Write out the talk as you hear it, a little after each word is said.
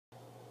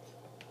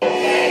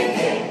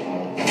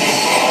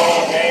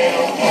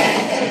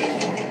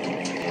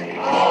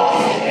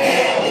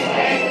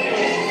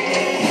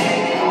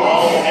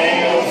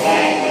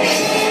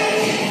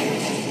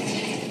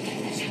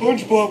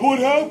what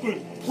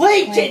happened?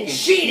 Blatant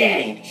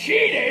cheating!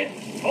 Cheated?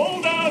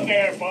 Hold on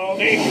there,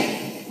 Baldy.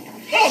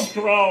 Oh,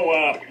 grow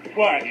up.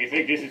 What, you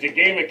think this is a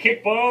game of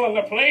kickball on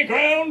the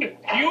playground?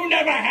 You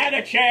never had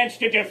a chance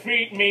to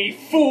defeat me,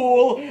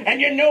 fool!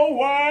 And you know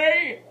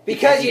why?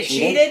 Because you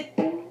cheated?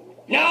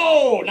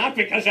 No, not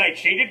because I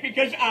cheated,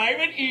 because I'm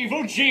an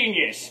evil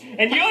genius.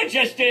 And you're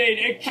just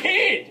a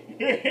kid.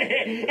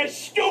 A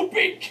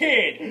stupid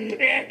kid.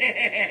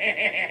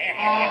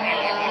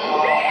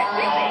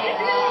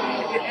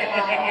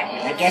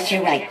 I guess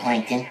you're right,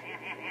 Plankton.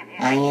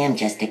 I am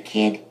just a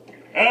kid.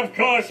 Of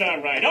course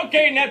I'm right.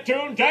 Okay,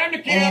 Neptune, time to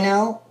kill. And you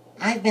know,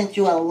 I've been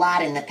through a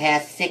lot in the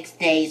past 6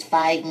 days,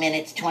 5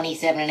 minutes,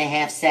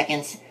 27.5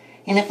 seconds.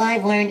 And if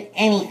I've learned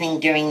anything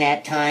during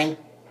that time,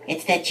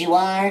 it's that you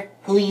are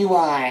who you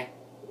are.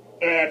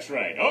 That's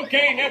right.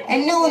 Okay, Neptune.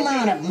 And no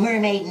amount of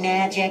mermaid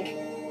magic,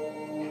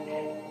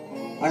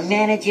 or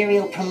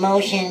managerial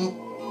promotion,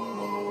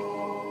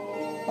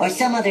 or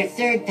some other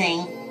third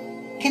thing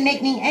can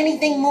make me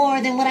anything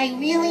more than what I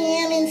really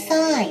am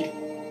inside.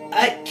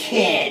 A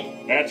kid.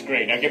 That's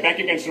great. Now get back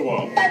against the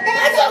wall. But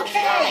that's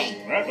okay!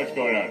 Right, what's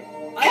going on?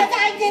 Because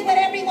I did what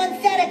everyone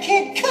said a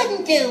kid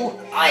couldn't do.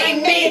 I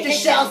made it to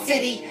Shell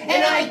City,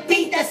 and I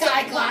beat the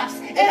Cyclops,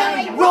 and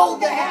I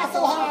rolled the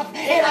Hasselhoff,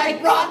 and I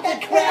brought the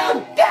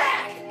crown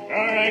back!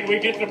 All right, we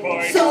get the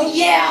point. So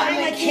yeah,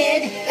 I'm a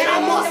kid, and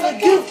I'm also a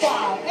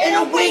goofball, and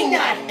a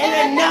wingnut, and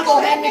a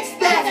knucklehead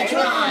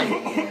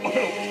McSpazzatron!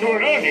 What's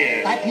going on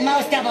here? But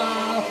most of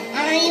all,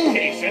 I'm...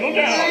 Hey, settle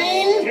down.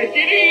 I'm... Take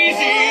it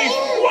easy.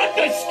 What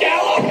the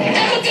scallop?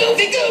 I'm a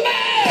goofy goober!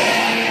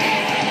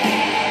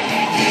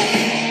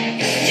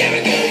 You're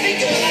a goofy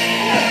goober!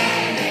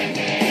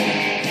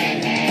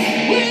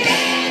 We're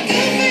all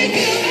goofy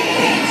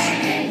goobers!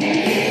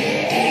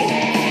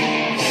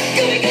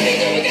 Goofy, goofy,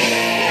 goober,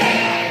 goober!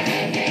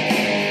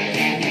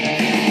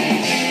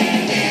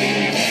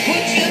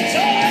 Put your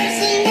toys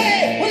away!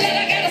 Well, all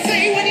I gotta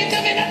say when you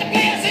tell me not to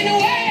play us in a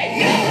way!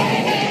 No,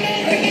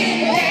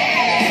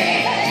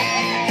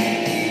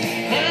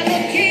 I'm a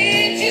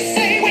kid, you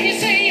say. When you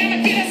say I'm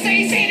a kid, I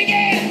say it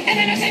again! And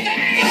then I say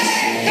thanks!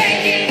 Thank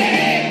you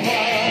very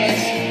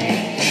much!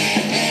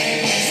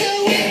 So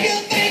if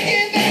you're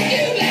thinking that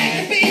you'd like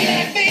to be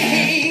like me,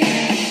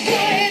 go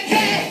ahead and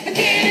try. The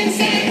kid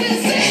inside will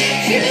set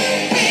you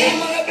free.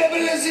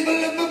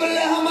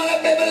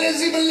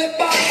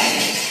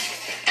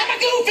 I'm a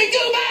goofy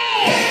goober!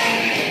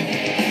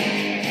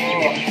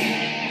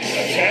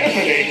 What's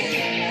happening?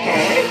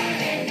 Huh?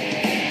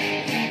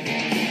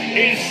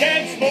 His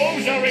dance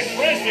moves are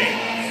impressive,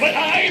 but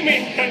I'm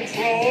in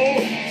control.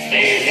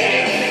 See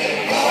him?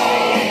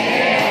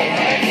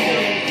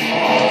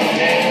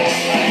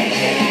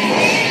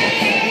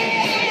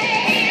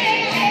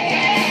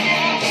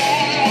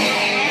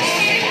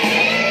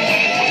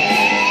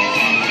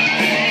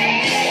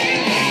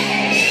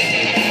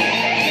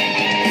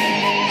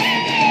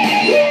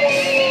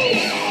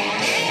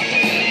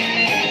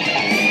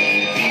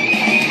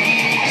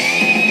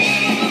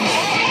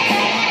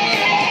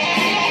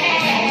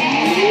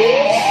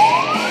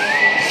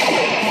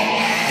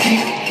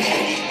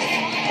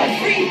 I'm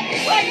free!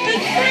 Like the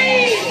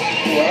tree!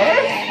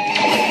 What?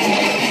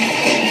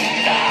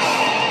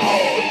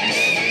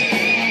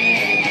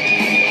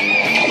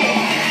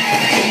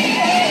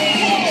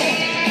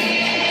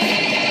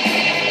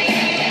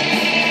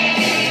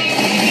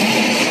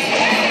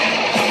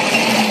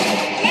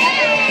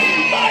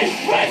 My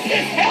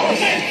precious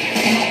helmet!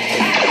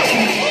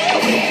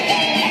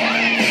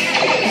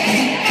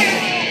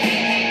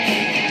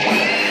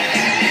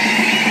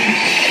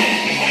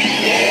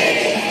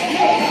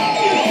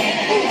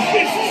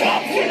 His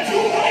chops are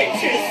too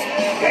righteous!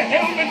 The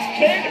helmets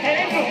can't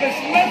handle this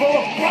level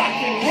of rock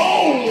and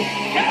roll!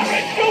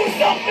 Carrot, do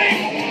something!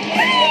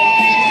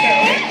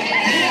 Carrot!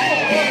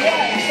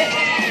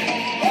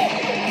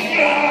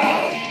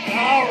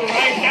 All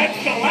right, that's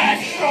the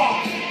last straw!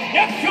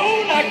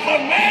 Neptune, I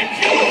command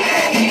you!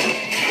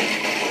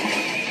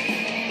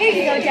 Here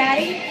you go,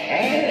 Daddy.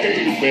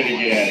 Hey, you better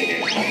get out of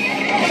here.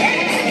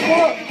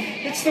 Look,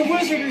 it's the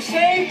wizard who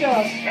saved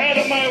us. Out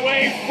of my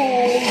way,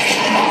 fool!